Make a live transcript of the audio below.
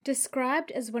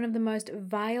Described as one of the most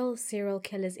vile serial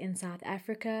killers in South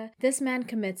Africa, this man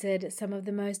committed some of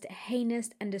the most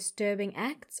heinous and disturbing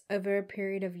acts over a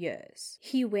period of years.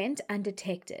 He went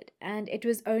undetected, and it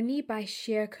was only by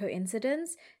sheer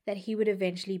coincidence that he would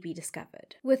eventually be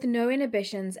discovered. With no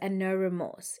inhibitions and no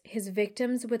remorse, his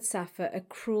victims would suffer a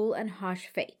cruel and harsh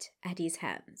fate at his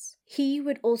hands. He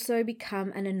would also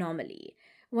become an anomaly,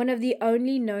 one of the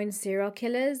only known serial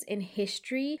killers in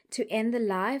history to end the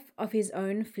life of his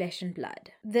own flesh and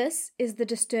blood. This is the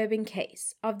disturbing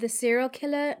case of the serial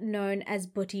killer known as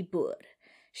Boetie Boer,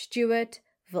 Stuart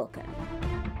Wilken.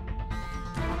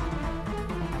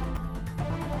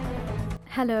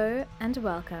 Hello and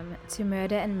welcome to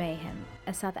Murder and Mayhem,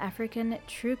 a South African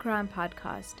true crime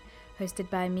podcast hosted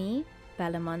by me,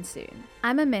 Bella Monsoon.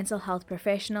 I'm a mental health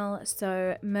professional,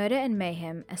 so Murder and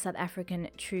Mayhem, a South African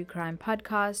true crime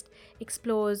podcast,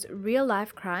 explores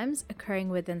real-life crimes occurring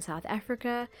within South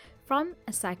Africa from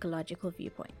a psychological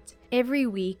viewpoint. Every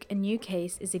week, a new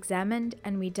case is examined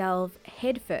and we delve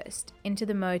headfirst into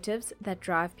the motives that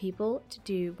drive people to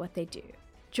do what they do.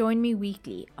 Join me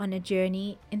weekly on a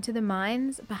journey into the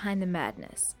minds behind the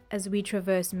madness as we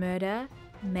traverse murder,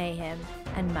 mayhem,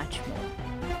 and much more.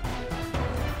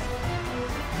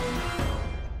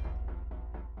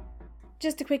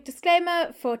 Just a quick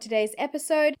disclaimer for today's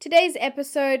episode. Today's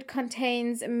episode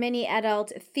contains many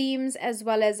adult themes as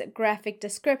well as graphic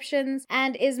descriptions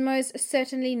and is most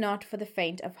certainly not for the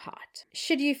faint of heart.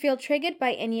 Should you feel triggered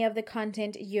by any of the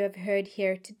content you have heard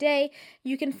here today,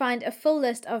 you can find a full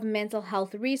list of mental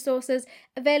health resources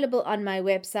available on my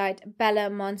website,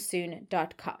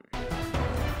 bellamonsoon.com.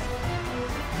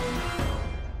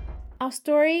 Our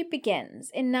story begins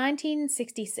in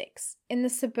 1966 in the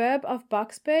suburb of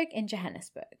Boksburg in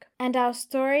Johannesburg. And our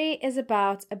story is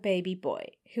about a baby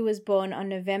boy who was born on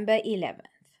November 11th.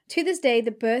 To this day, the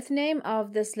birth name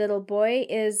of this little boy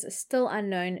is still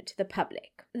unknown to the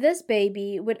public. This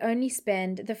baby would only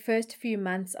spend the first few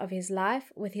months of his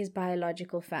life with his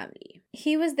biological family.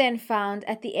 He was then found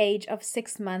at the age of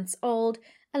 6 months old,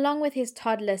 along with his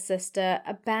toddler sister,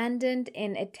 abandoned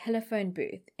in a telephone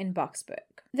booth in Boksburg.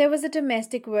 There was a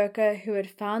domestic worker who had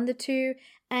found the two,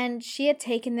 and she had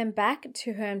taken them back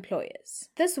to her employers.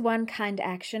 This one kind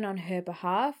action on her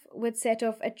behalf would set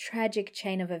off a tragic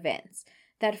chain of events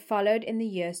that followed in the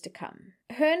years to come.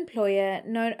 Her employer,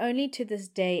 known only to this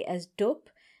day as Dop,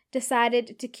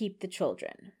 decided to keep the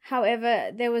children.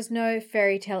 However, there was no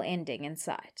fairy tale ending in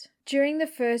sight. During the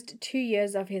first 2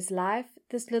 years of his life,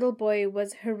 this little boy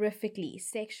was horrifically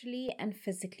sexually and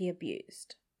physically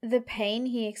abused. The pain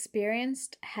he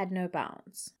experienced had no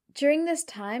bounds. During this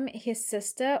time, his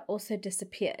sister also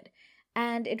disappeared,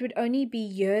 and it would only be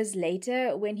years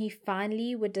later when he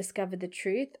finally would discover the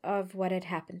truth of what had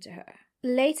happened to her.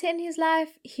 Later in his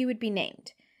life, he would be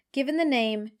named, given the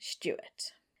name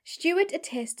Stuart. Stuart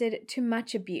attested to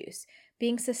much abuse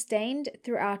being sustained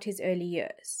throughout his early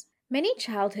years. Many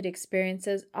childhood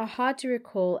experiences are hard to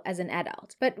recall as an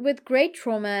adult, but with great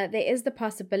trauma, there is the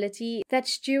possibility that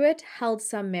Stuart held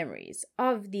some memories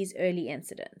of these early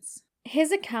incidents.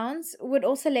 His accounts would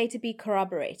also later be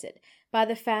corroborated by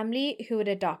the family who would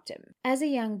adopt him. As a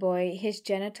young boy, his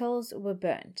genitals were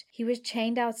burnt. He was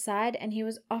chained outside and he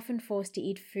was often forced to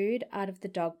eat food out of the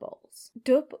dog bowls.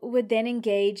 Dop would then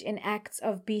engage in acts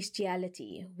of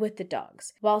bestiality with the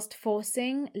dogs, whilst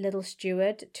forcing little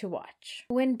Stuart to watch.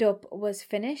 When Dop was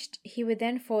finished, he would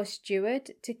then force Stuart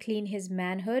to clean his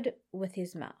manhood with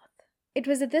his mouth. It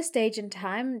was at this stage in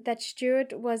time that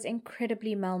Stuart was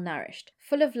incredibly malnourished,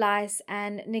 full of lice,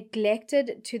 and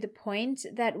neglected to the point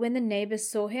that when the neighbors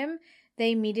saw him,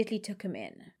 they immediately took him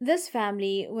in. This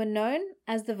family were known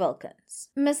as the Wilkens.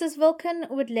 Mrs. Wilken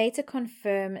would later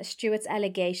confirm Stuart's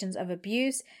allegations of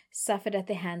abuse suffered at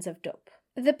the hands of Dop.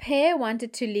 The pair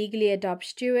wanted to legally adopt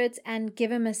Stuart and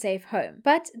give him a safe home,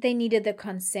 but they needed the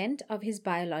consent of his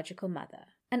biological mother.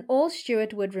 And all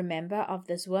Stuart would remember of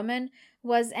this woman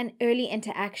was an early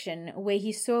interaction where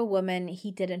he saw a woman he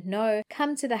didn't know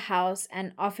come to the house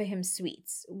and offer him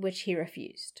sweets, which he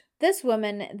refused. This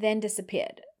woman then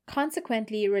disappeared,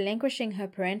 consequently relinquishing her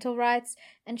parental rights,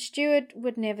 and Stuart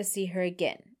would never see her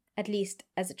again, at least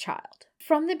as a child.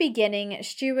 From the beginning,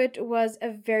 Stuart was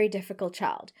a very difficult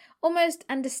child, almost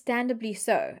understandably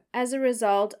so, as a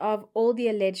result of all the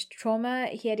alleged trauma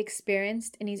he had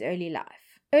experienced in his early life.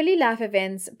 Early life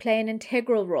events play an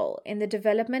integral role in the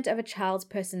development of a child's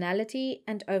personality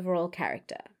and overall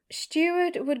character.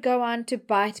 Stuart would go on to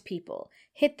bite people,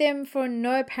 hit them for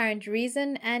no apparent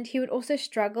reason, and he would also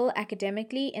struggle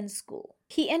academically in school.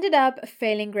 He ended up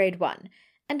failing grade 1,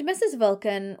 And Mrs.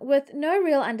 Vulcan, with no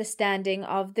real understanding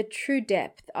of the true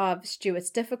depth of Stuart's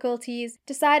difficulties,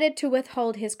 decided to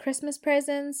withhold his Christmas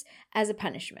presents as a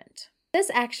punishment. This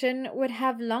action would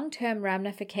have long-term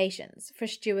ramifications for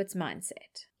Stuart's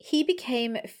mindset. He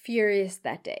became furious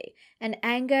that day, an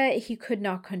anger he could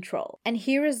not control, and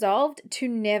he resolved to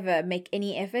never make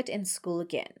any effort in school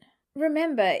again.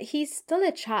 Remember, he's still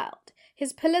a child.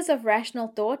 His pillars of rational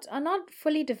thought are not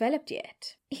fully developed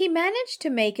yet. He managed to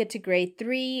make it to grade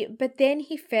 3, but then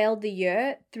he failed the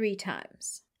year 3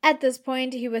 times. At this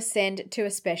point, he was sent to a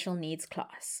special needs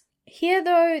class. Here,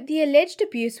 though, the alleged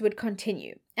abuse would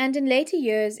continue, and in later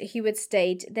years he would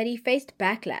state that he faced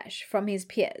backlash from his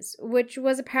peers, which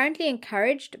was apparently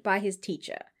encouraged by his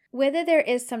teacher. Whether there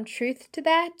is some truth to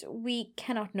that, we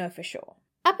cannot know for sure.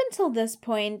 Up until this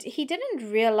point, he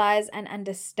didn't realize and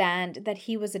understand that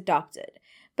he was adopted,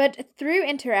 but through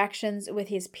interactions with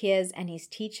his peers and his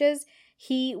teachers,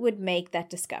 he would make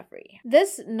that discovery.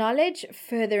 This knowledge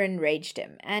further enraged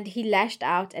him, and he lashed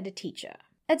out at a teacher.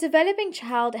 A developing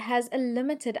child has a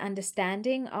limited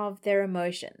understanding of their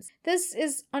emotions. This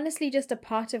is honestly just a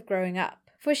part of growing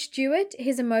up. For Stuart,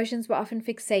 his emotions were often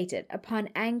fixated upon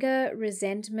anger,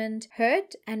 resentment,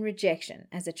 hurt, and rejection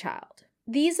as a child.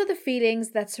 These are the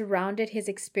feelings that surrounded his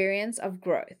experience of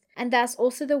growth, and that's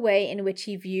also the way in which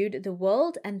he viewed the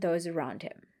world and those around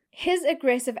him. His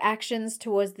aggressive actions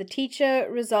towards the teacher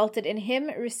resulted in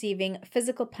him receiving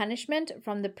physical punishment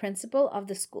from the principal of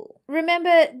the school.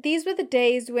 Remember, these were the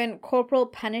days when corporal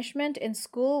punishment in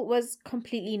school was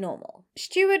completely normal.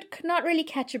 Stuart could not really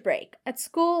catch a break, at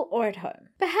school or at home.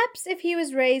 Perhaps if he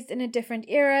was raised in a different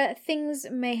era, things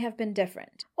may have been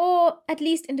different, or at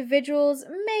least individuals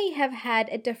may have had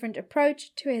a different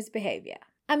approach to his behavior.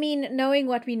 I mean, knowing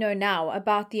what we know now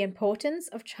about the importance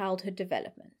of childhood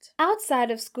development.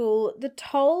 Outside of school, the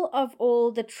toll of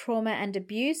all the trauma and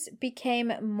abuse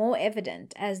became more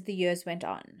evident as the years went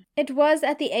on. It was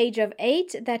at the age of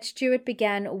 8 that Stuart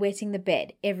began wetting the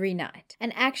bed every night,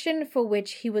 an action for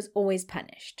which he was always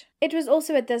punished. It was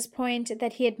also at this point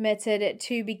that he admitted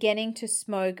to beginning to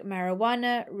smoke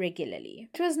marijuana regularly.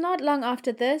 It was not long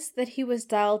after this that he was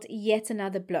dealt yet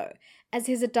another blow, as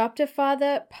his adoptive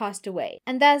father passed away,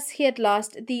 and thus he had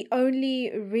lost the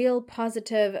only real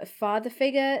positive father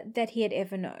figure that he had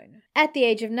ever known. At the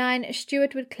age of 9,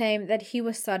 Stuart would claim that he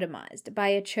was sodomized by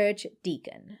a church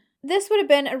deacon. This would have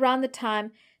been around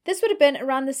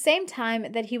the same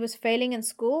time that he was failing in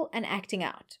school and acting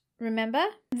out. Remember?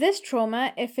 This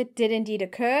trauma, if it did indeed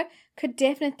occur, could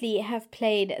definitely have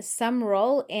played some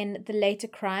role in the later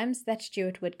crimes that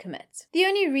Stuart would commit. The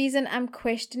only reason I'm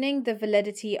questioning the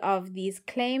validity of these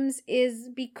claims is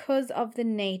because of the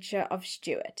nature of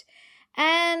Stuart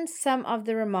and some of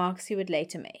the remarks he would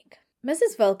later make.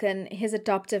 Mrs. Vulcan, his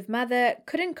adoptive mother,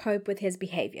 couldn't cope with his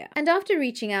behavior, and after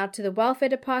reaching out to the welfare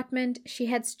department, she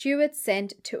had Stuart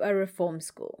sent to a reform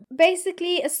school.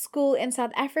 Basically, a school in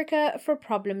South Africa for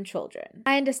problem children.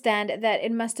 I understand that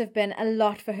it must have been a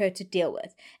lot for her to deal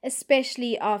with,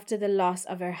 especially after the loss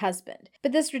of her husband,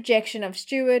 but this rejection of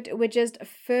Stuart would just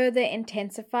further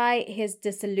intensify his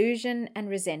disillusion and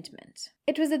resentment.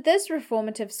 It was at this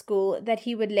reformative school that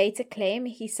he would later claim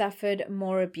he suffered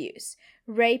more abuse,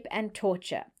 rape and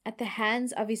torture at the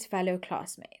hands of his fellow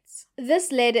classmates.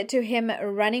 This led to him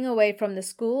running away from the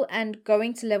school and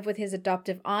going to live with his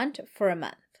adoptive aunt for a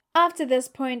month. After this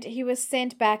point, he was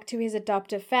sent back to his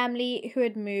adoptive family who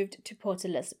had moved to Port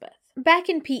Elizabeth. Back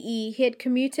in PE, he had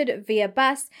commuted via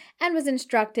bus and was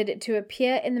instructed to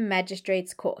appear in the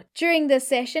magistrate's court. During this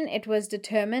session, it was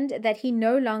determined that he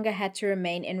no longer had to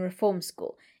remain in reform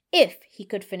school if he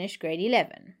could finish grade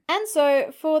 11. And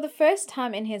so, for the first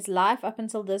time in his life up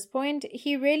until this point,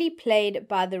 he really played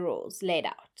by the rules laid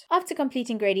out. After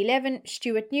completing grade 11,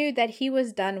 Stuart knew that he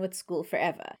was done with school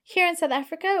forever. Here in South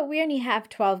Africa, we only have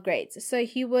 12 grades, so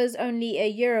he was only a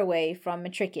year away from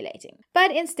matriculating.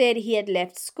 But instead, he had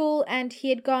left school and he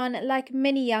had gone, like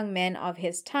many young men of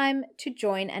his time, to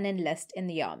join and enlist in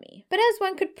the army. But as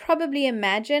one could probably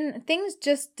imagine, things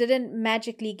just didn't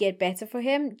magically get better for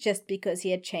him just because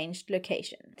he had changed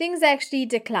location. Things actually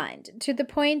declined, to the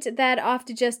point that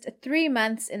after just 3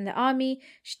 months in the army,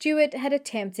 Stuart had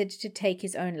attempted to take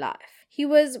his own life. He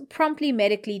was promptly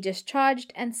medically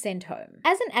discharged and sent home.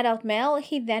 As an adult male,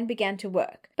 he then began to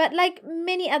work. But like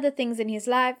many other things in his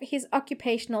life, his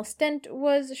occupational stint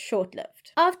was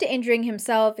short-lived. After injuring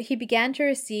himself, he began to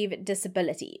receive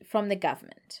disability from the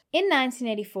government. In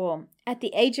 1984, at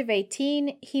the age of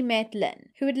 18, he met Lynn,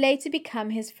 who would later become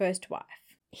his first wife.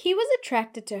 He was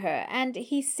attracted to her, and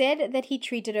he said that he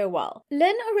treated her well.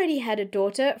 Lynn already had a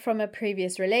daughter from a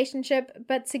previous relationship,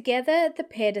 but together the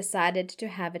pair decided to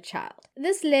have a child.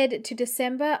 This led to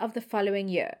December of the following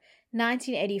year,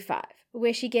 1985,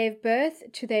 where she gave birth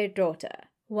to their daughter,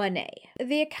 Wanay.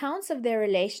 The accounts of their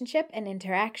relationship and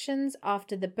interactions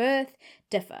after the birth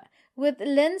differ, with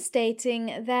Lynn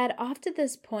stating that after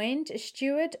this point,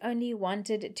 Stuart only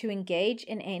wanted to engage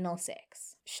in anal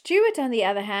sex. Stuart, on the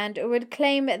other hand, would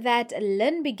claim that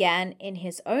Lynn began, in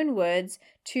his own words,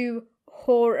 to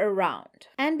whore around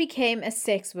and became a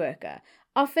sex worker,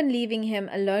 often leaving him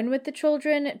alone with the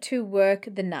children to work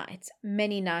the night,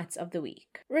 many nights of the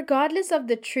week. Regardless of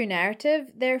the true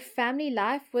narrative, their family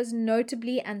life was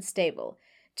notably unstable,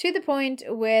 to the point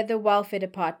where the welfare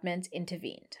department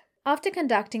intervened. After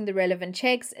conducting the relevant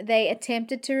checks, they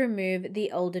attempted to remove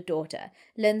the older daughter,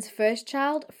 Lynn's first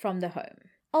child, from the home.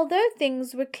 Although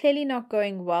things were clearly not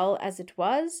going well as it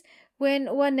was, when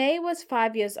Wanay was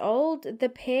 5 years old, the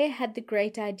pair had the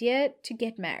great idea to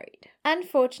get married.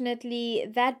 Unfortunately,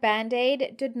 that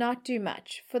band-aid did not do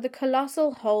much for the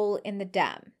colossal hole in the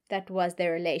dam that was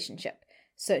their relationship,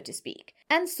 so to speak.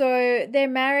 And so their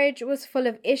marriage was full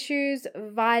of issues,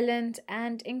 violent,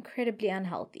 and incredibly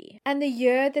unhealthy. And the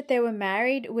year that they were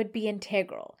married would be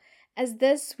integral, as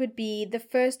this would be the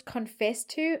first confessed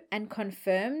to and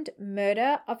confirmed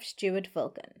murder of Stuart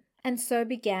Vilken. And so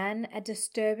began a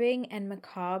disturbing and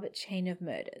macabre chain of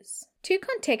murders. To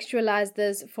contextualize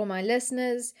this for my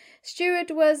listeners,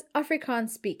 Stuart was Afrikaans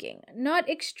speaking, not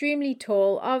extremely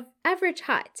tall, of average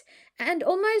height, and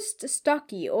almost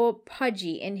stocky or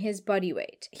podgy in his body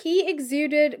weight. He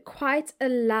exuded quite a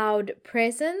loud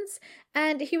presence,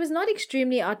 and he was not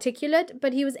extremely articulate,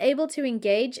 but he was able to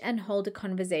engage and hold a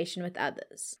conversation with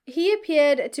others. He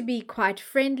appeared to be quite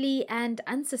friendly and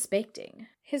unsuspecting.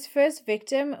 His first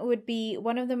victim would be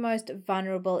one of the most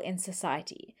vulnerable in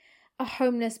society, a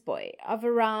homeless boy of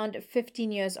around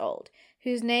 15 years old,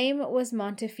 whose name was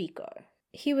Montefico.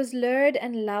 He was lured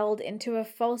and lulled into a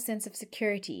false sense of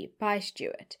security by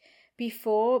Stuart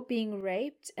before being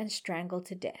raped and strangled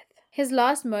to death. His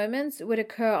last moments would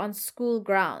occur on school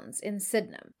grounds in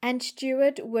Sydenham, and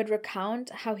Stuart would recount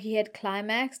how he had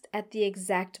climaxed at the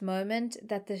exact moment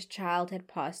that this child had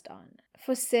passed on.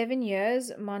 For 7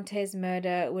 years, Monte's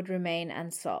murder would remain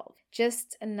unsolved.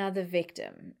 Just another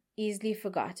victim, easily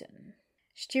forgotten.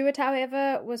 Stuart,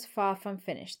 however, was far from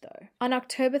finished though. On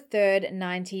October 3rd,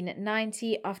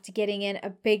 1990, after getting in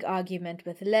a big argument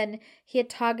with Lynn, he had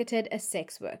targeted a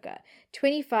sex worker,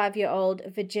 25-year-old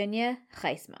Virginia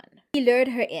Geisman. He lured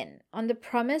her in on the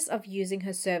promise of using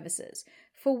her services,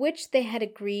 for which they had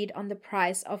agreed on the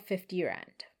price of 50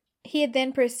 rand. He had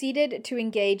then proceeded to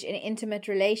engage in intimate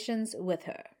relations with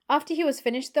her. After he was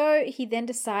finished though, he then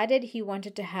decided he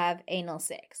wanted to have anal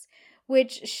sex,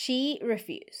 which she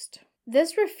refused.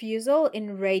 This refusal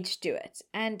enraged Stuart,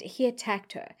 and he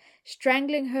attacked her,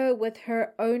 strangling her with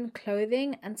her own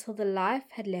clothing until the life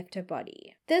had left her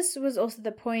body. This was also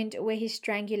the point where his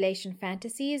strangulation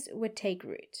fantasies would take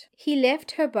root. He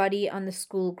left her body on the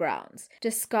school grounds,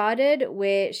 discarded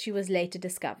where she was later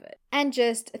discovered, and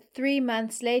just 3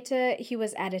 months later he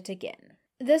was at it again.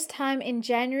 This time in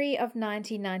January of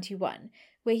 1991,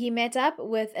 where he met up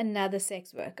with another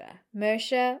sex worker,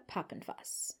 Mersha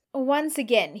Pappenfuss. Once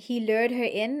again, he lured her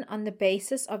in on the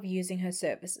basis of using her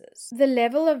services. The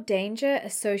level of danger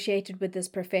associated with this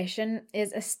profession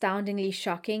is astoundingly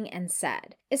shocking and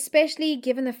sad, especially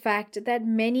given the fact that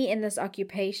many in this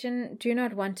occupation do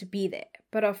not want to be there,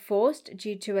 but are forced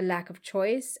due to a lack of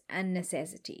choice and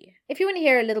necessity. If you want to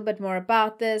hear a little bit more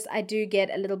about this, I do get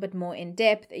a little bit more in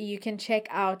depth. You can check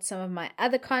out some of my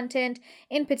other content,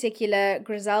 in particular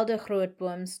Griselda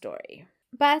Grootboom's story.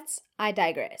 But I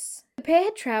digress. The pair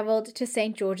had travelled to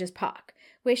St. George's Park,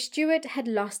 where Stuart had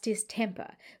lost his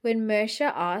temper when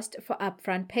Mersha asked for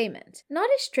upfront payment. Not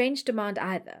a strange demand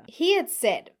either. He had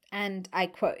said, and I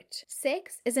quote,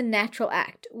 "Sex is a natural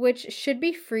act which should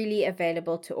be freely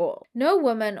available to all. No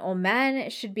woman or man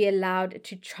should be allowed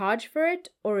to charge for it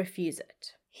or refuse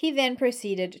it." He then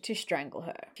proceeded to strangle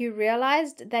her. He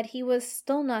realized that he was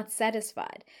still not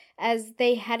satisfied, as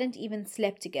they hadn't even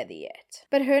slept together yet.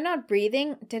 But her not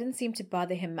breathing didn't seem to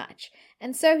bother him much,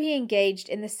 and so he engaged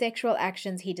in the sexual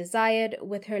actions he desired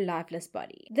with her lifeless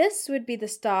body. This would be the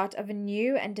start of a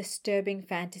new and disturbing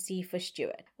fantasy for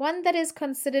Stuart, one that is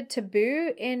considered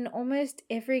taboo in almost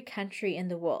every country in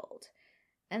the world,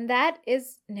 and that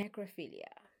is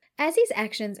necrophilia. As his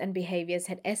actions and behaviors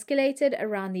had escalated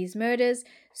around these murders,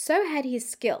 so had his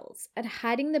skills at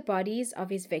hiding the bodies of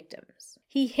his victims.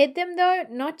 He hid them, though,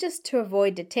 not just to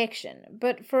avoid detection,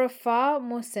 but for a far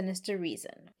more sinister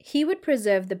reason. He would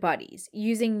preserve the bodies,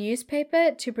 using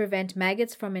newspaper to prevent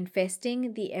maggots from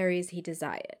infesting the areas he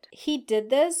desired. He did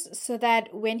this so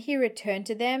that when he returned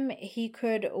to them, he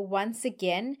could once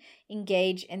again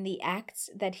engage in the acts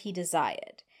that he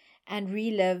desired and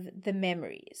relive the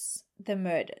memories, the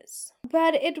murders.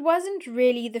 But it wasn't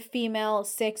really the female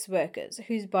sex workers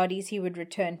whose bodies he would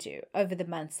return to over the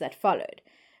months that followed,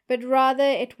 but rather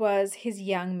it was his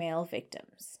young male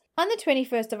victims. On the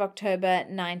 21st of October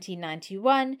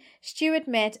 1991, Stewart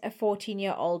met a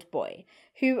 14-year-old boy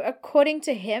who, according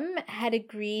to him, had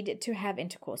agreed to have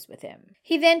intercourse with him.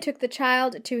 He then took the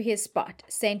child to his spot,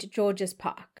 St. George's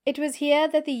Park. It was here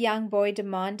that the young boy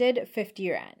demanded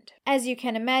 50 rand. As you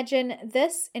can imagine,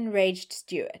 this enraged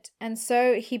Stewart, and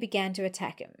so he began to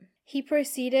attack him. He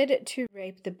proceeded to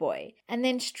rape the boy and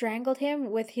then strangled him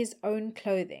with his own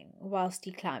clothing whilst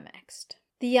he climaxed.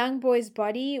 The young boy's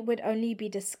body would only be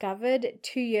discovered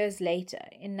 2 years later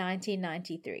in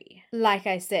 1993. Like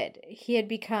I said, he had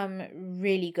become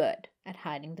really good at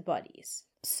hiding the bodies.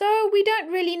 So we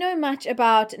don't really know much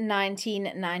about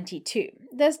 1992.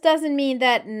 This doesn't mean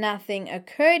that nothing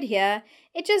occurred here.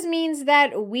 It just means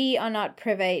that we are not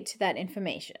privy to that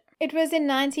information. It was in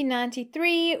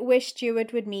 1993 where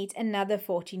Stewart would meet another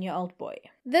 14-year-old boy.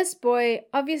 This boy,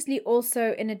 obviously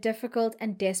also in a difficult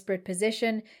and desperate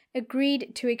position,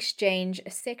 agreed to exchange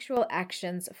sexual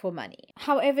actions for money.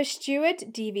 However,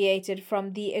 Stewart deviated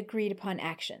from the agreed-upon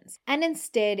actions and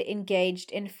instead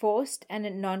engaged in forced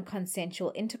and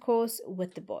non-consensual intercourse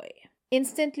with the boy.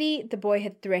 Instantly, the boy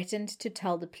had threatened to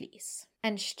tell the police,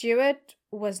 and Stewart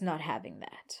was not having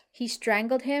that. He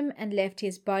strangled him and left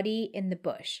his body in the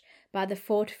bush by the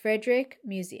Fort Frederick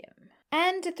Museum.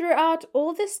 And throughout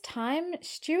all this time,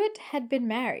 Stewart had been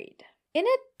married. In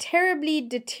a terribly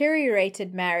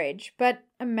deteriorated marriage, but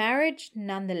a marriage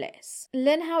nonetheless.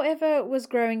 Lynn, however, was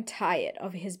growing tired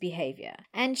of his behavior,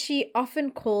 and she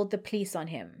often called the police on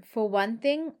him for one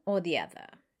thing or the other.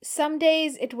 Some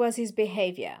days it was his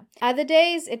behavior, other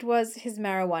days it was his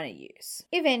marijuana use.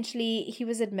 Eventually, he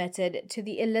was admitted to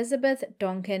the Elizabeth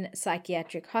Donkin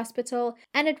Psychiatric Hospital,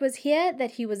 and it was here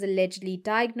that he was allegedly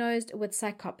diagnosed with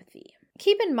psychopathy.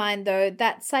 Keep in mind, though,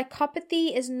 that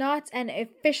psychopathy is not an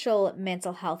official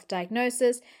mental health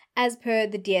diagnosis as per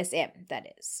the DSM, that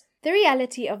is. The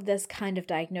reality of this kind of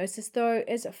diagnosis, though,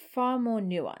 is far more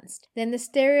nuanced than the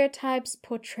stereotypes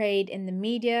portrayed in the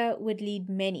media would lead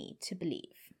many to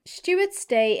believe. Stewart's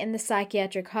stay in the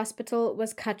psychiatric hospital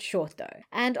was cut short, though,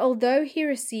 and although he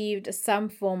received some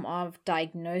form of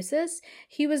diagnosis,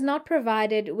 he was not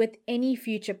provided with any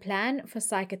future plan for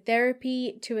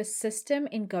psychotherapy to assist him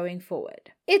in going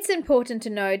forward. It's important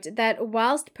to note that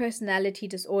whilst personality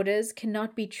disorders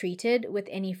cannot be treated with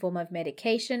any form of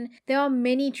medication, there are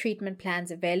many treatment plans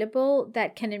available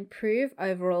that can improve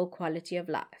overall quality of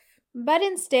life. But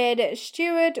instead,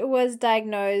 Stewart was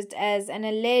diagnosed as an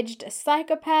alleged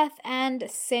psychopath and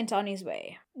sent on his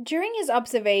way. During his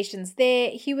observations there,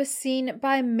 he was seen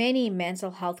by many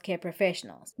mental health care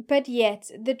professionals. But yet,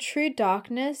 the true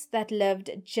darkness that lived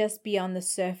just beyond the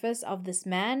surface of this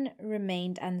man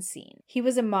remained unseen. He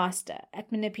was a master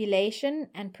at manipulation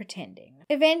and pretending.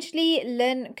 Eventually,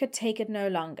 Lynn could take it no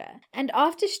longer, and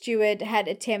after Stewart had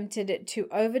attempted to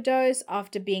overdose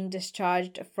after being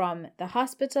discharged from the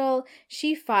hospital,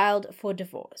 she filed for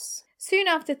divorce. Soon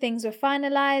after things were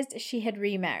finalized, she had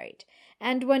remarried,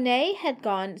 and Wanae had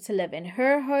gone to live in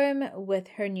her home with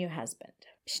her new husband.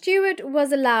 Stewart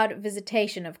was allowed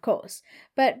visitation, of course,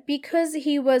 but because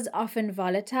he was often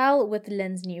volatile with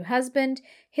Lynn's new husband,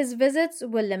 his visits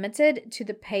were limited to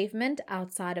the pavement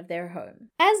outside of their home.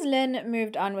 As Lynn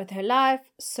moved on with her life,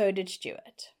 so did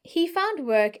Stewart. He found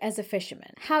work as a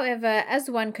fisherman. However, as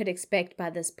one could expect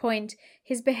by this point,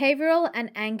 his behavioral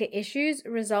and anger issues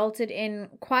resulted in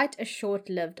quite a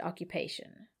short-lived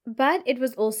occupation. But it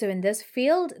was also in this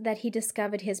field that he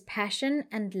discovered his passion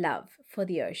and love for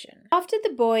the ocean. After the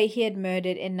boy he had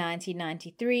murdered in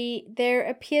 1993, there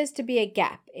appears to be a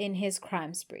gap in his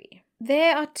crime spree.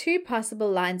 There are two possible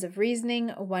lines of reasoning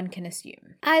one can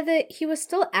assume. Either he was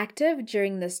still active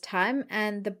during this time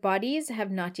and the bodies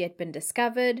have not yet been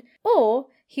discovered, or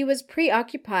he was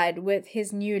preoccupied with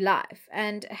his new life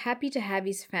and happy to have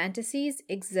his fantasies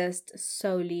exist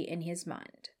solely in his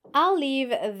mind. I'll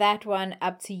leave that one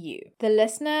up to you, the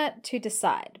listener, to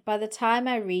decide by the time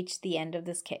I reach the end of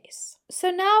this case. So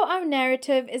now our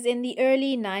narrative is in the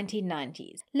early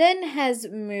 1990s. Lynn has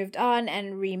moved on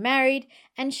and remarried,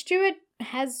 and Stewart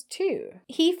has too.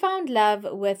 He found love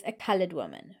with a colored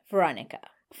woman, Veronica.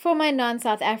 For my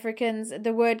non-South Africans,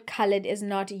 the word colored is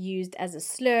not used as a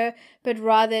slur, but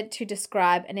rather to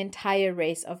describe an entire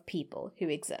race of people who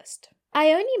exist.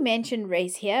 I only mention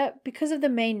race here because of the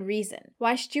main reason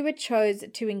why Stewart chose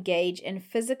to engage in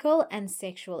physical and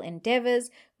sexual endeavors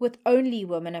with only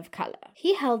women of color.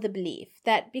 He held the belief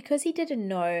that because he didn't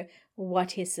know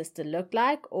what his sister looked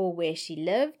like or where she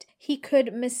lived, he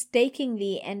could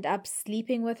mistakenly end up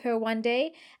sleeping with her one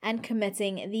day and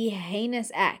committing the heinous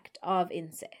act of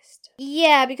incest.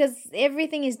 Yeah, because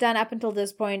everything he's done up until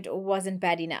this point wasn't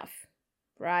bad enough,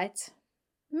 right?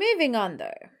 Moving on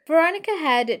though, Veronica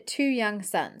had 2 young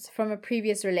sons from a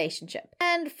previous relationship,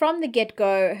 and from the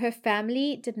get-go, her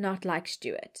family did not like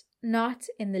Stewart, not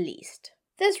in the least.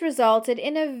 This resulted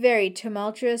in a very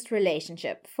tumultuous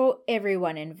relationship for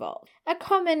everyone involved, a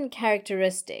common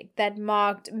characteristic that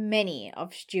marked many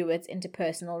of Stewart's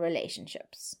interpersonal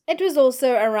relationships. It was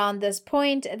also around this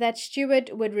point that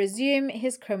Stewart would resume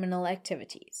his criminal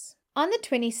activities. On the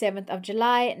 27th of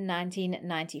July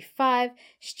 1995,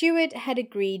 Stewart had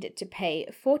agreed to pay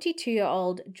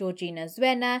 42-year-old Georgina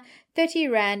Zwena 30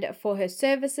 Rand for her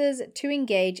services to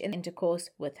engage in intercourse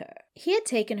with her. He had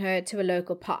taken her to a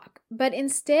local park, but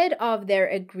instead of their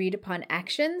agreed-upon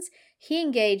actions, he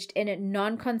engaged in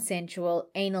non-consensual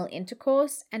anal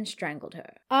intercourse and strangled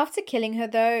her. After killing her,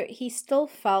 though, he still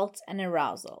felt an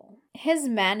arousal. His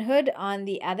manhood, on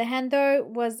the other hand, though,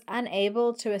 was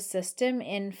unable to assist him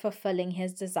in fulfilling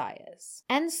his desires.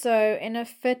 And so, in a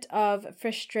fit of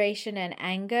frustration and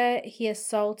anger, he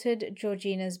assaulted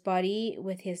Georgina's body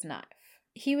with his knife.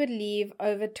 He would leave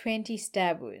over 20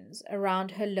 stab wounds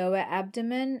around her lower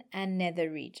abdomen and nether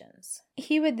regions.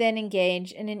 He would then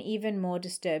engage in an even more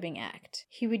disturbing act.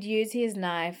 He would use his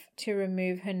knife to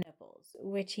remove her nipples,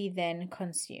 which he then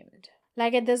consumed.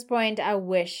 Like at this point, I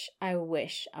wish I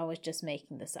was just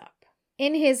making this up.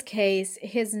 In his case,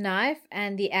 his knife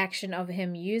and the action of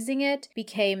him using it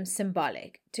became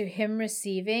symbolic to him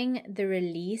receiving the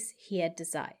release he had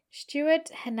desired. Stewart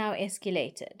had now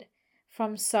escalated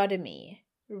from sodomy,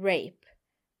 rape,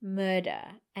 murder,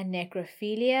 and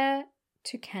necrophilia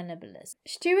to cannibalism.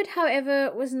 Stewart,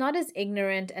 however, was not as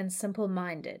ignorant and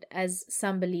simple-minded as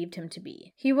some believed him to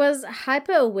be. He was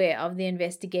hyper-aware of the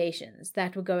investigations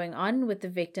that were going on with the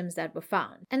victims that were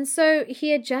found, and so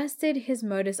he adjusted his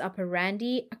modus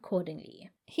operandi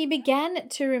accordingly. He began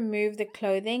to remove the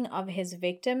clothing of his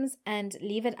victims and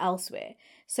leave it elsewhere,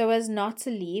 so as not to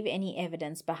leave any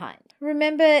evidence behind.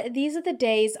 Remember, these are the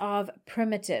days of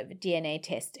primitive DNA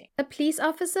testing. A police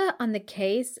officer on the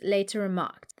case later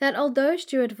remarked that although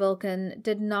Stewart Vulcan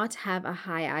did not have a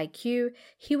high IQ,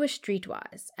 he was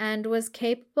streetwise and was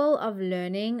capable of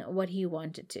learning what he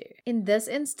wanted to. In this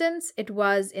instance, it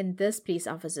was, in this police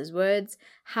officer's words,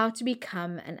 how to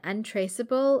become an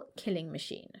untraceable killing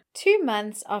machine. 2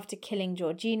 months after killing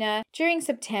Georgina, during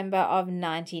September of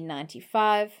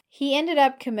 1995, he ended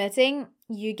up committing,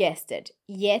 you guessed it,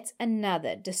 yet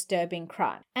another disturbing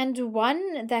crime, and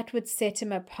one that would set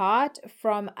him apart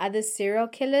from other serial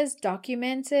killers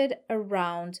documented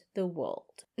around the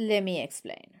world. Let me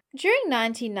explain. During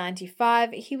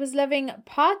 1995, he was living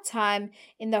part-time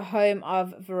in the home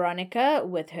of Veronica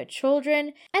with her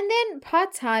children, and then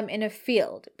part-time in a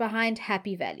field behind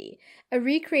Happy Valley, a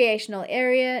recreational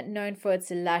area known for its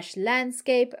lush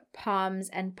landscape, palms,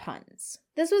 and ponds.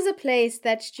 This was a place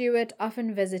that Stewart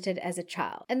often visited as a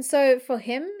child, and so for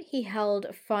him, he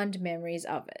held fond memories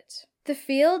of it. The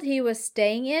field he was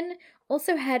staying in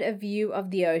also had a view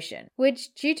of the ocean,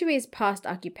 which, due to his past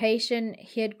occupation,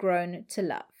 he had grown to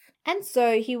love. And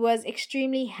so he was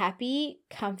extremely happy,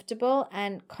 comfortable,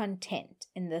 and content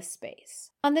in this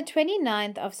space. On the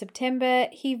 29th of September,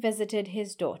 he visited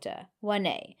his daughter,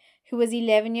 Wane, who was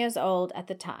 11 years old at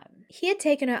the time. He had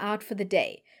taken her out for the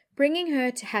day, bringing her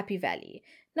to Happy Valley,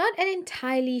 not an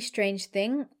entirely strange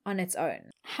thing on its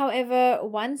own. However,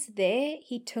 once there,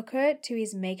 he took her to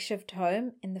his makeshift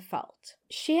home in the veld.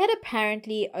 She had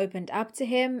apparently opened up to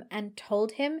him and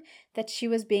told him that she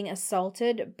was being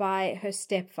assaulted by her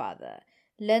stepfather,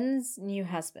 Lynn's new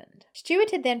husband.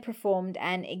 Stewart had then performed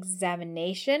an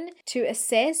examination to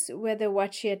assess whether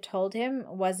what she had told him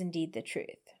was indeed the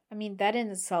truth. I mean, that in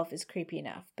itself is creepy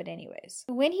enough, but anyways.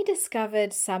 When he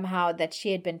discovered somehow that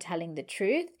she had been telling the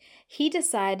truth, he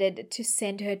decided to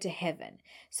send her to heaven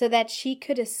so that she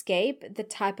could escape the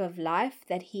type of life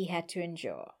that he had to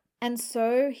endure. And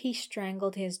so he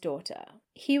strangled his daughter.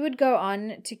 He would go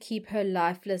on to keep her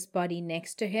lifeless body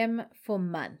next to him for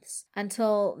months,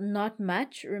 until not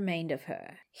much remained of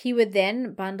her. He would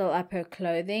then bundle up her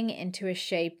clothing into a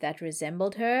shape that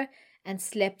resembled her, and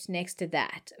slept next to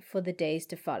that for the days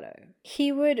to follow.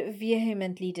 He would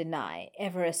vehemently deny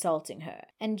ever assaulting her,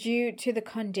 and due to the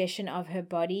condition of her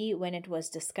body when it was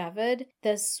discovered,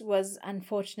 this was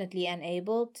unfortunately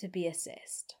unable to be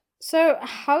assessed. So,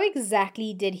 how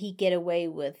exactly did he get away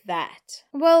with that?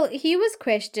 Well, he was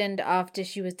questioned after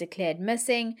she was declared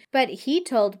missing, but he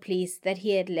told police that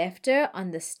he had left her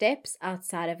on the steps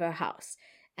outside of her house,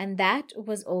 and that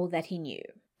was all that he knew.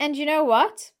 And you know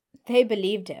what? They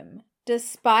believed him,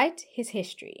 despite his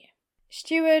history.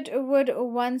 Stuart would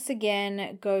once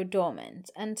again go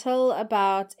dormant until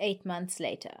about 8 months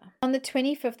later. On the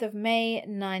 25th of May,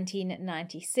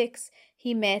 1996,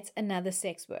 he met another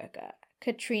sex worker,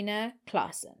 Katrina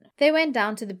Claassen. They went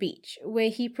down to the beach, where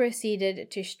he proceeded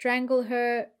to strangle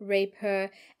her, rape her,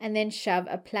 and then shove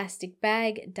a plastic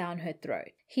bag down her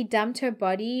throat. He dumped her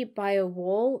body by a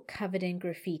wall covered in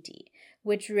graffiti,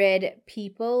 which read,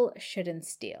 "People shouldn't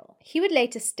steal." He would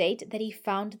later state that he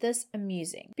found this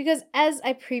amusing, because as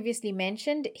I previously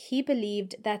mentioned, he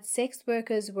believed that sex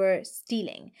workers were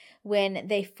stealing when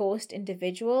they forced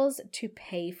individuals to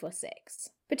pay for sex.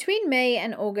 Between May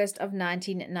and August of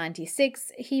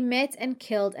 1996, he met and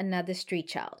killed another street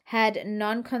child, had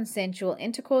non-consensual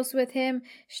intercourse with him,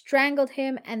 strangled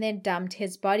him, and then dumped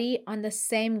his body on the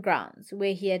same grounds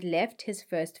where he had left his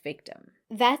first victim.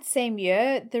 That same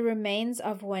year, the remains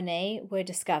of Wanay were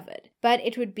discovered, but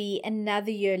it would be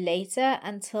another year later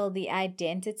until the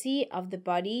identity of the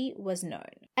body was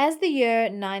known. As the year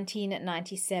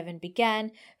 1997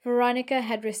 began, Veronica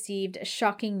had received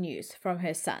shocking news from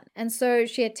her son, and so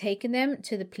she had taken them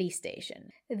to the police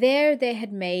station. There, they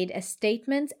had made a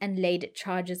statement and laid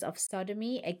charges of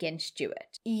sodomy against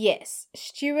Stuart. Yes,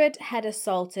 Stuart had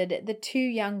assaulted the 2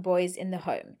 young boys in the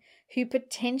home, who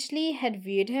potentially had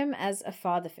viewed him as a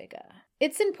father figure.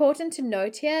 It's important to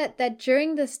note here that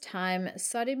during this time,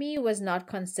 sodomy was not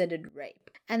considered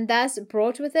rape, and thus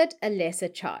brought with it a lesser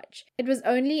charge. It was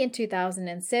only in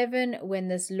 2007 when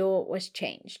this law was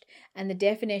changed, and the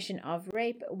definition of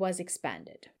rape was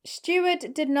expanded.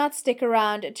 Stuart did not stick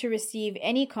around to receive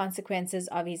any consequences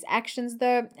of his actions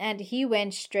though, and he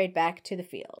went straight back to the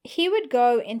field. He would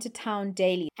go into town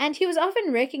daily, and he was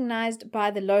often recognized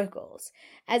by the locals,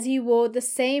 as he wore the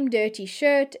same dirty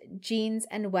shirt, jeans,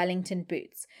 and Wellington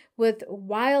boots, with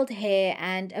wild hair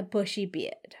and a bushy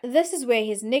beard. This is where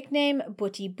his nickname,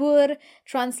 Boetie Boer,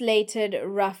 translated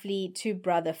roughly to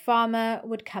brother farmer,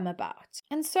 would come about.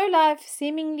 And so life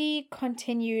seemingly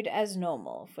continued as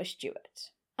normal for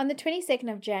Stuart. On the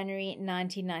 22nd of January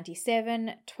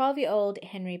 1997, 12-year-old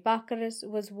Henry Bakkers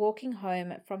was walking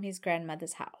home from his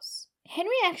grandmother's house.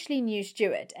 Henry actually knew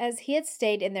Stuart, as he had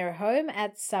stayed in their home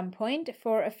at some point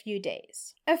for a few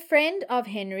days. A friend of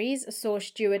Henry's saw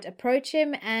Stuart approach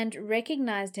him and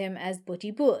recognized him as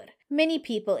Boetie Boer. Many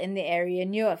people in the area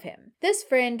knew of him. This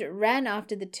friend ran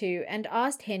after the two and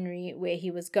asked Henry where he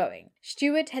was going.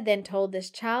 Stuart had then told this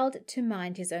child to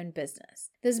mind his own business.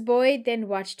 This boy then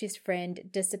watched his friend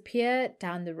disappear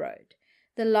down the road,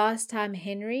 the last time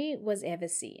Henry was ever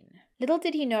seen. Little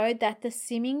did he know that this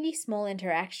seemingly small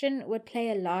interaction would play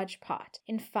a large part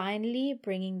in finally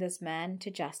bringing this man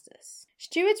to justice.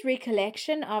 Stuart's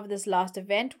recollection of this last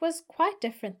event was quite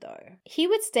different though. He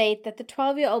would state that the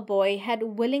 12-year-old boy had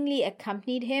willingly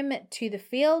accompanied him to the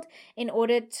field in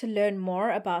order to learn more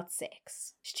about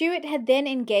sex. Stuart had then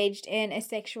engaged in a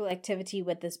sexual activity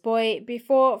with this boy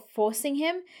before forcing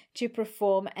him to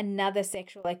perform another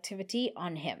sexual activity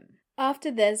on him. After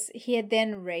this, he had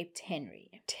then raped Henry.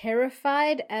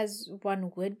 Terrified as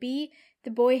one would be, the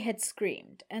boy had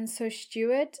screamed, and so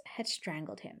Stuart had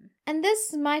strangled him. And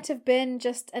this might have been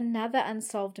just another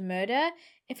unsolved murder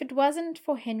if it wasn't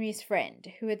for Henry's friend,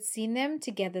 who had seen them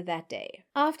together that day.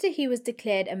 After he was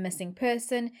declared a missing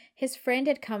person, his friend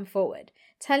had come forward,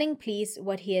 telling police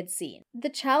what he had seen. The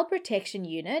Child Protection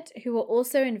Unit, who were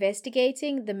also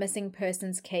investigating the missing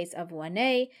persons case of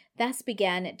Wanay, thus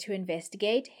began to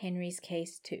investigate Henry's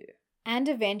case too. And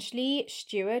eventually,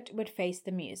 Stuart would face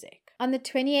the music. On the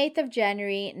 28th of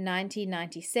January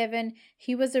 1997,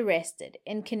 he was arrested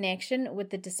in connection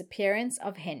with the disappearance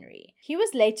of Henry. He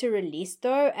was later released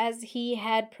though, as he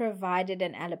had provided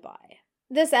an alibi.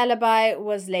 This alibi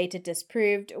was later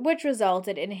disproved, which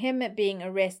resulted in him being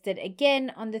arrested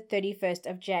again on the 31st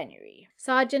of January.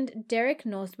 Sergeant Derek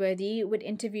Northworthy would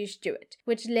interview Stuart,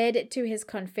 which led to his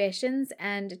confessions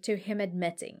and to him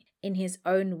admitting, in his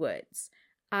own words,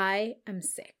 "I am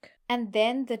sick." And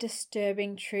then the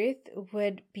disturbing truth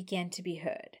would begin to be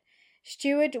heard.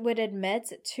 Stuart would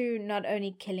admit to not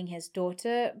only killing his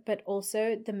daughter, but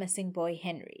also the missing boy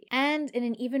Henry. And in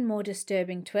an even more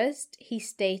disturbing twist, he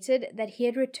stated that he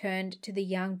had returned to the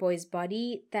young boy's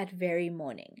body that very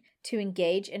morning, to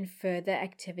engage in further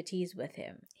activities with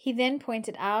him. He then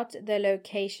pointed out the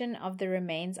location of the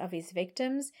remains of his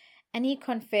victims, and he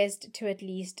confessed to at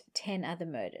least 10 other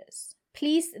murders.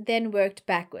 Police then worked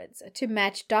backwards to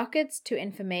match dockets to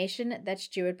information that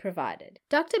Stewart provided.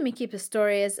 Dr. Mickey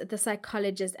Pistorius, the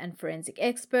psychologist and forensic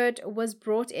expert, was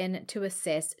brought in to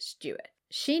assess Stewart.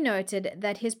 She noted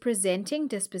that his presenting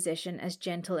disposition as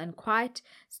gentle and quiet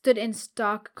stood in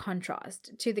stark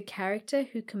contrast to the character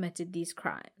who committed these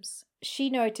crimes.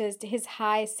 She noticed his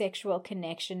high sexual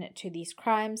connection to these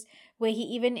crimes, where he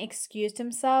even excused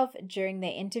himself during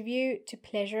their interview to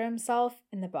pleasure himself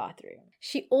in the bathroom.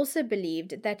 She also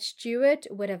believed that Stewart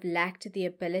would have lacked the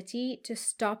ability to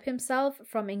stop himself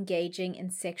from engaging in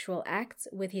sexual acts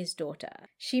with his daughter.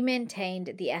 She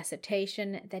maintained the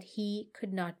assertion that he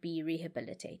could not be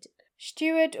rehabilitated.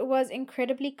 Stewart was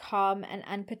incredibly calm and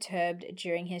unperturbed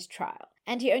during his trial,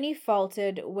 and he only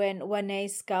faltered when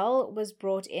Wanne's skull was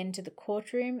brought into the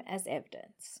courtroom as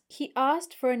evidence. He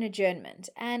asked for an adjournment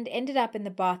and ended up in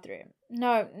the bathroom.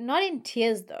 No, not in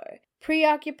tears though.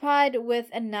 Preoccupied with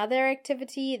another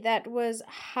activity that was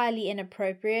highly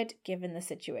inappropriate given the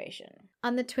situation.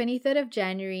 On the 23rd of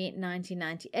January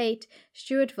 1998,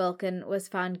 Stewart Wilken was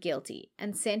found guilty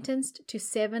and sentenced to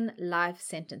 7 life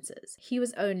sentences. He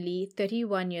was only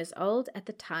 31 years old at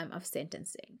the time of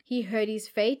sentencing. He heard his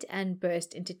fate and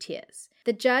burst into tears.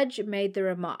 The judge made the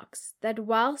remarks that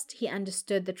whilst he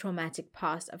understood the traumatic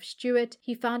past of Stewart,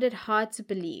 he found it hard to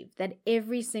believe that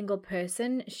every single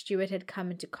person Stewart had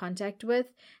come into contact with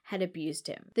had abused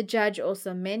him. The judge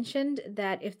also mentioned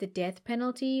that if the death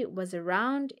penalty was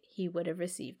around, he would have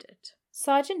received it.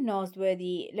 Sergeant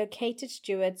Nosworthy located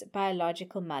Stewart's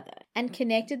biological mother and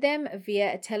connected them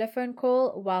via a telephone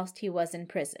call whilst he was in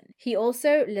prison. He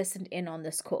also listened in on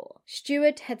this call.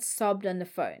 Stewart had sobbed on the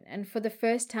phone and for the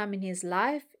first time in his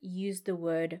life used the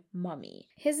word mommy.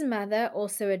 His mother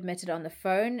also admitted on the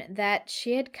phone that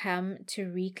she had come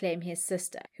to reclaim his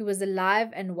sister, who was alive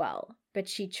and well, but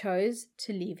she chose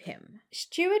to leave him.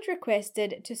 Stewart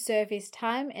requested to serve his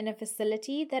time in a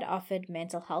facility that offered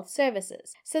mental health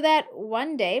services, so that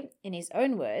one day, in his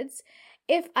own words,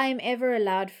 if I am ever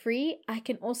allowed free, I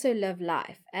can also live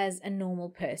life as a normal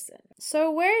person.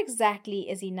 So where exactly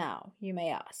is he now, you may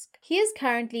ask? He is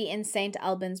currently in St.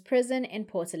 Albans Prison in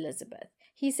Port Elizabeth.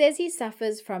 He says he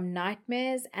suffers from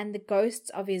nightmares and the ghosts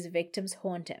of his victims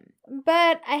haunt him.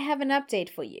 But I have an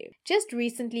update for you. Just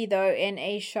recently though, in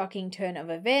a shocking turn of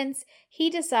events,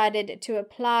 he decided to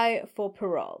apply for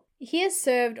parole. He has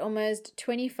served almost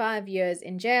 25 years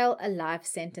in jail, a life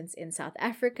sentence in South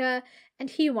Africa, and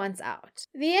he wants out.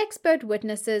 The expert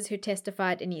witnesses who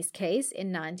testified in his case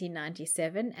in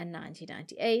 1997 and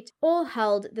 1998 all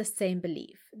held the same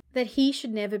belief, that he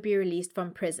should never be released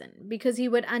from prison because he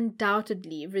would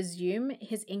undoubtedly resume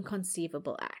his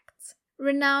inconceivable acts.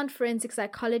 Renowned forensic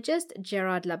psychologist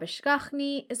Gerard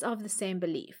Labuschagne is of the same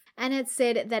belief and had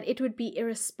said that it would be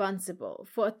irresponsible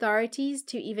for authorities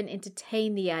to even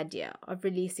entertain the idea of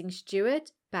releasing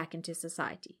Stewart back into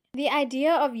society. The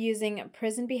idea of using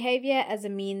prison behavior as a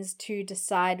means to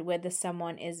decide whether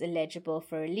someone is eligible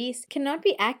for release cannot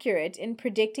be accurate in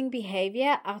predicting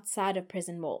behavior outside of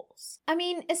prison walls. I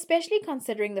mean, especially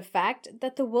considering the fact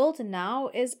that the world now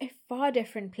is a far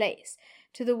different place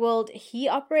to the world he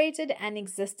operated and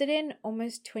existed in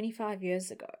almost 25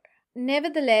 years ago.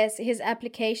 Nevertheless, his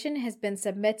application has been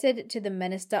submitted to the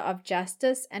Minister of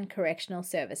Justice and Correctional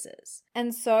Services,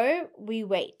 and so we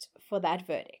wait for that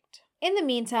verdict. In the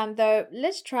meantime, though,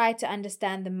 let's try to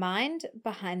understand the mind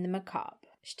behind the macabre.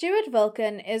 Stewart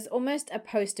Wilken is almost a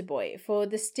poster boy for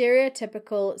the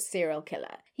stereotypical serial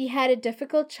killer. He had a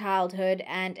difficult childhood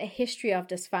and a history of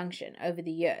dysfunction over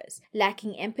the years,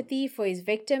 lacking empathy for his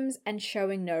victims and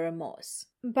showing no remorse.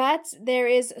 But there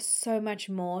is so much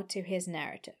more to his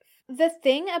narrative. The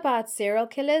thing about serial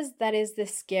killers that is the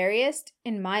scariest,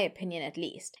 in my opinion at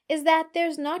least, is that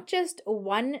there's not just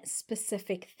one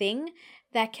specific thing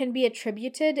that can be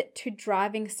attributed to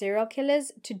driving serial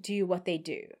killers to do what they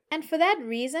do. And for that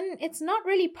reason, it's not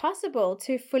really possible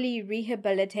to fully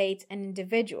rehabilitate an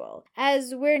individual,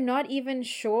 as we're not even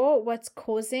sure what's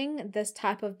causing this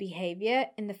type of behavior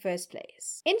in the first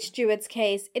place. In Stewart's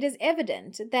case, it is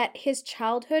evident that his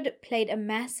childhood played a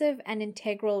massive and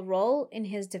integral role in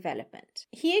his development.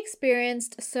 He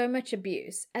experienced so much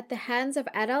abuse at the hands of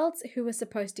adults who were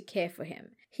supposed to care for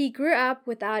him. He grew up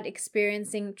without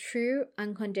experiencing true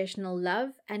unconditional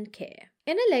love and care.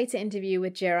 In a later interview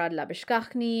with Gerard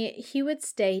Labuschagne, he would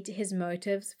state his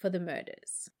motives for the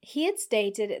murders. He had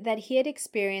stated that he had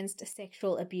experienced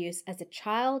sexual abuse as a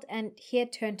child and he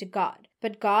had turned to God,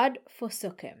 but God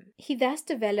forsook him. He thus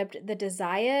developed the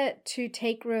desire to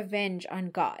take revenge on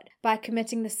God by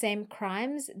committing the same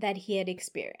crimes that he had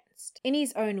experienced. In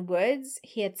his own words,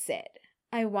 he had said,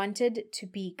 "I wanted to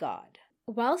be God."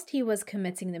 Whilst he was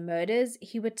committing the murders,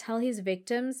 he would tell his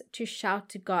victims to shout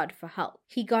to God for help.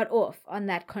 He got off on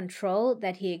that control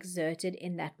that he exerted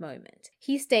in that moment.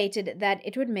 He stated that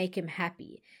it would make him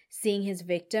happy, seeing his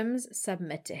victims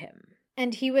submit to him.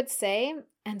 And he would say,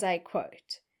 and I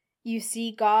quote, "You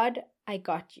see, God, I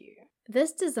got you."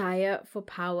 This desire for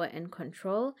power and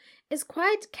control is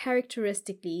quite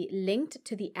characteristically linked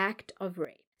to the act of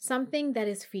rape, something that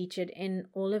is featured in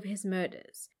all of his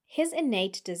murders. His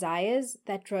innate desires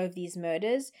that drove these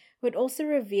murders would also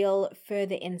reveal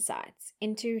further insights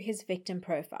into his victim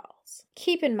profiles.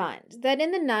 Keep in mind that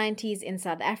in the 90s in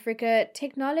South Africa,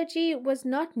 technology was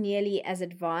not nearly as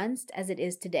advanced as it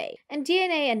is today, and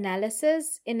DNA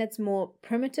analysis in its more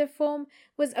primitive form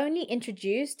was only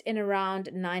introduced in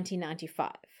around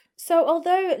 1995. So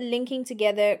although linking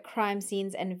together crime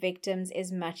scenes and victims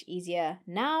is much easier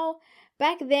now,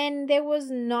 back then, there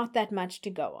was not that much to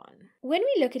go on. When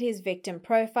we look at his victim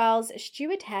profiles,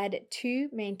 Stewart had two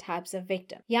main types of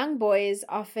victims: young boys,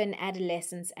 often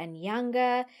adolescents and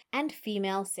younger, and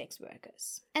female sex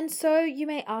workers. And so you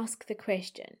may ask the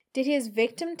question, did his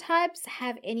victim types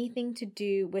have anything to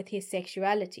do with his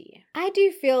sexuality? I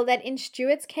do feel that in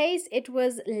Stewart's case, it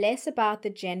was less about the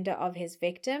gender of his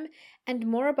victim and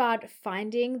more about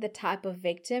finding the type of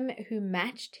victim who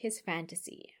matched his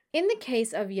fantasy. In the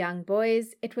case of young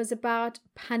boys, it was about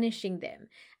punishing them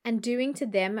and doing to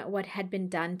them what had been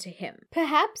done to him.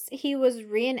 Perhaps he was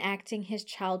reenacting his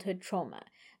childhood trauma,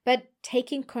 but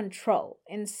taking control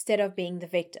instead of being the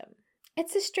victim.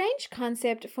 It's a strange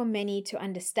concept for many to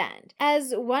understand,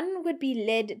 as one would be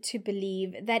led to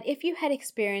believe that if you had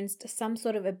experienced some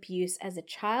sort of abuse as a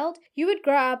child, you would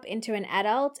grow up into an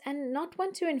adult and not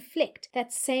want to inflict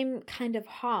that same kind of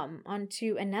harm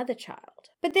onto another child.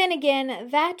 But then again,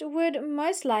 that would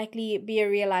most likely be a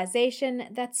realization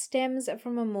that stems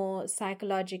from a more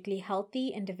psychologically healthy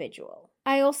individual.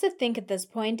 I also think at this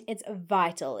point it's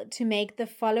vital to make the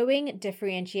following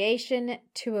differentiation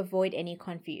to avoid any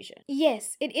confusion.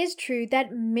 Yes, it is true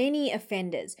that many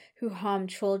offenders who harm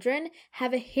children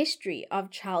have a history of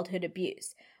childhood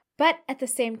abuse. But at the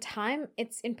same time,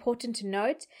 it's important to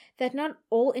note that not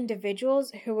all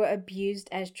individuals who were abused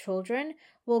as children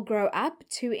will grow up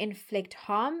to inflict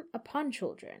harm upon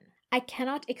children. I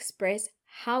cannot express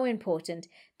how important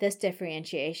this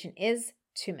differentiation is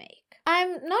to make.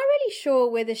 I'm not really sure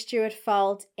whether Stewart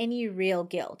felt any real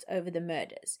guilt over the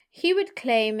murders. He would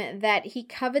claim that he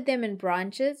covered them in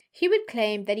branches. He would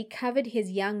claim that he covered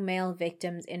his young male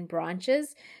victims in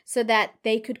branches so that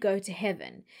they could go to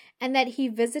heaven, and that he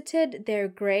visited their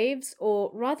graves,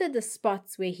 or rather the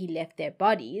spots where he left their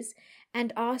bodies,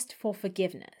 and asked for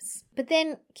forgiveness. But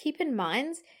then keep in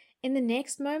mind, in the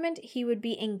next moment, he would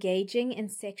be engaging in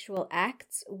sexual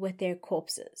acts with their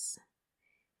corpses.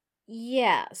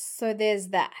 Yeah, so there's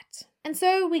that. And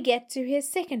so we get to his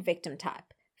second victim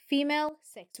type, female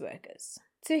sex workers.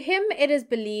 To him, it is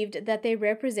believed that they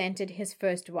represented his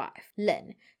first wife,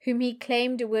 Lynn, whom he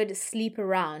claimed would sleep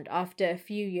around after a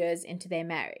few years into their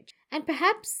marriage. And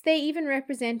perhaps they even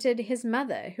represented his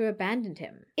mother, who abandoned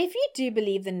him. If you do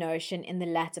believe the notion in the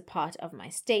latter part of my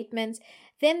statement,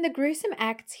 then the gruesome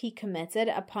acts he committed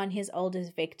upon his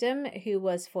oldest victim, who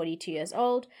was 42 years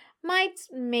old, might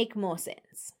make more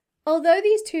sense. Although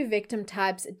these two victim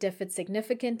types differed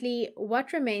significantly,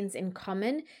 what remains in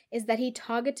common is that he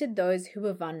targeted those who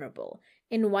were vulnerable,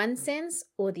 in one sense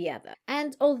or the other.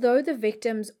 And although the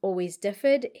victims always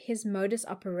differed, his modus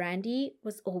operandi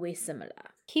was always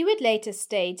similar. He would later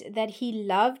state that he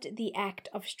loved the act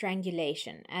of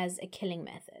strangulation as a killing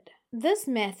method. This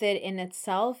method in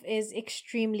itself is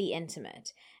extremely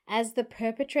intimate, as the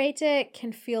perpetrator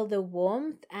can feel the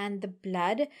warmth and the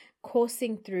blood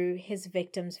coursing through his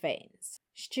victim's veins.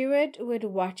 Stewart would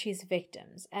watch his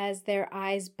victims as their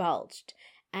eyes bulged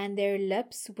and their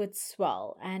lips would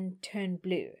swell and turn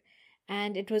blue,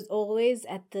 and it was always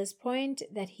at this point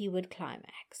that he would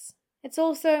climax. It's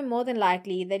also more than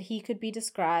likely that he could be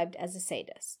described as a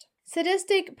sadist.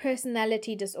 Sadistic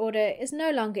personality disorder is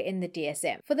no longer in the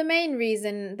DSM, for the main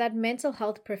reason that mental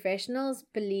health professionals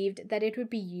believed that it would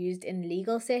be used in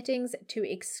legal settings to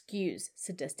excuse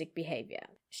sadistic behavior.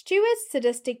 Stewart's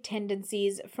sadistic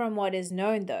tendencies, from what is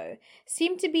known though,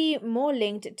 seem to be more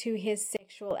linked to his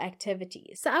sexual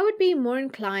activities. So I would be more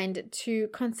inclined to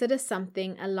consider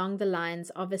something along the lines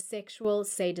of a sexual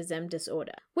sadism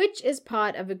disorder, which is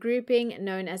part of a grouping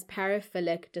known as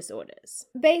paraphilic disorders.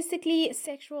 Basically,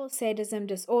 sexual sadism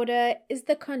disorder is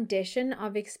the condition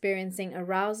of experiencing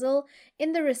arousal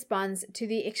in the response to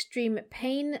the extreme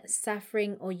pain,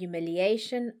 suffering, or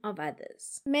humiliation of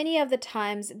others. Many of the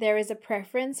times there is a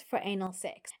preference for anal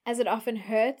sex, as it often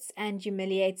hurts and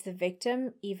humiliates the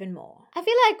victim even more. I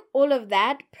feel like all of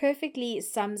that perfectly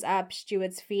sums up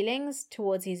Stewart's feelings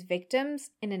towards his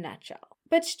victims in a nutshell.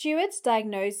 But Stewart's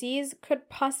diagnoses could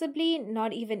possibly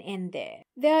not even end there.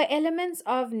 There are elements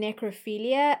of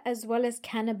necrophilia as well as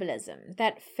cannibalism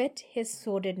that fit his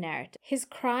sordid narrative. His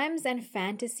crimes and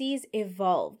fantasies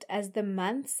evolved as the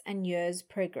months and years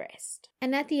progressed.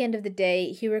 And at the end of the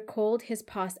day, he recalled his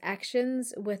past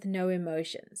actions with no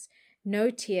emotions, no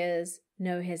tears,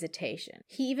 no hesitation.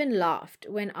 He even laughed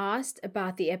when asked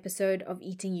about the episode of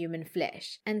eating human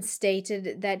flesh and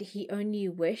stated that he only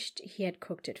wished he had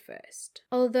cooked it first.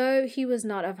 Although he was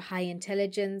not of high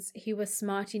intelligence, he was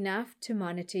smart enough to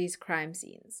monitor his crime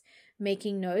scenes,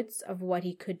 making notes of what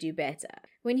he could do better.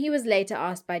 When he was later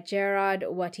asked by Gerard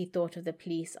what he thought of the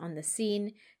police on the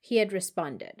scene, he had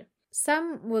responded,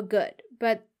 "Some were good,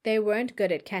 but they weren't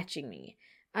good at catching me.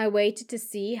 I waited to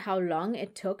see how long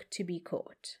it took to be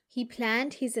caught." He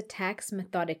planned his attacks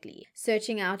methodically,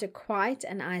 searching out a quiet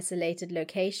and isolated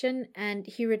location, and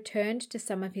he returned to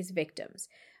some of his victims,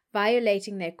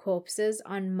 violating their corpses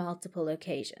on multiple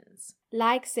occasions.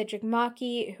 Like Cedric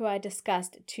Markey, who I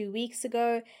discussed 2 weeks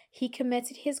ago, he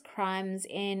committed his crimes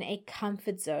in a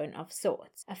comfort zone of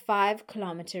sorts, a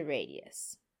 5-kilometer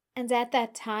radius. And at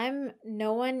that time,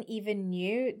 no one even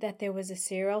knew that there was a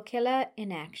serial killer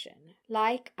in action.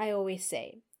 Like I always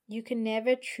say, you can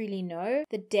never truly know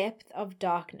the depth of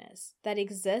darkness that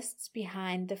exists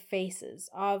behind the faces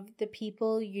of the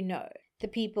people you know, the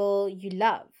people you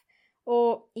love,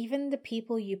 or even the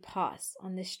people you pass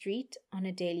on the street on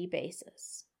a daily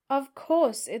basis. Of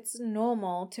course, it's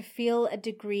normal to feel a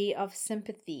degree of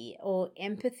sympathy or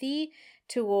empathy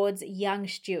towards young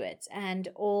Stewart and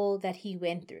all that he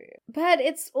went through. But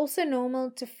it's also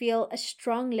normal to feel a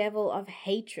strong level of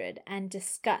hatred and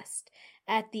disgust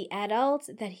at the adult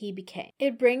that he became.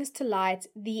 It brings to light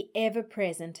the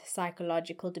ever-present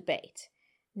psychological debate: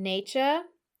 nature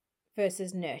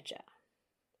versus nurture.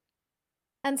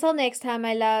 Until next time,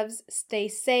 my loves, stay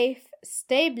safe,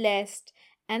 stay blessed,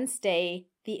 and stay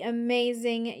the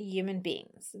amazing human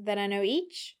beings that I know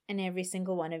each and every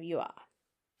single one of you are.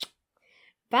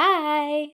 Bye!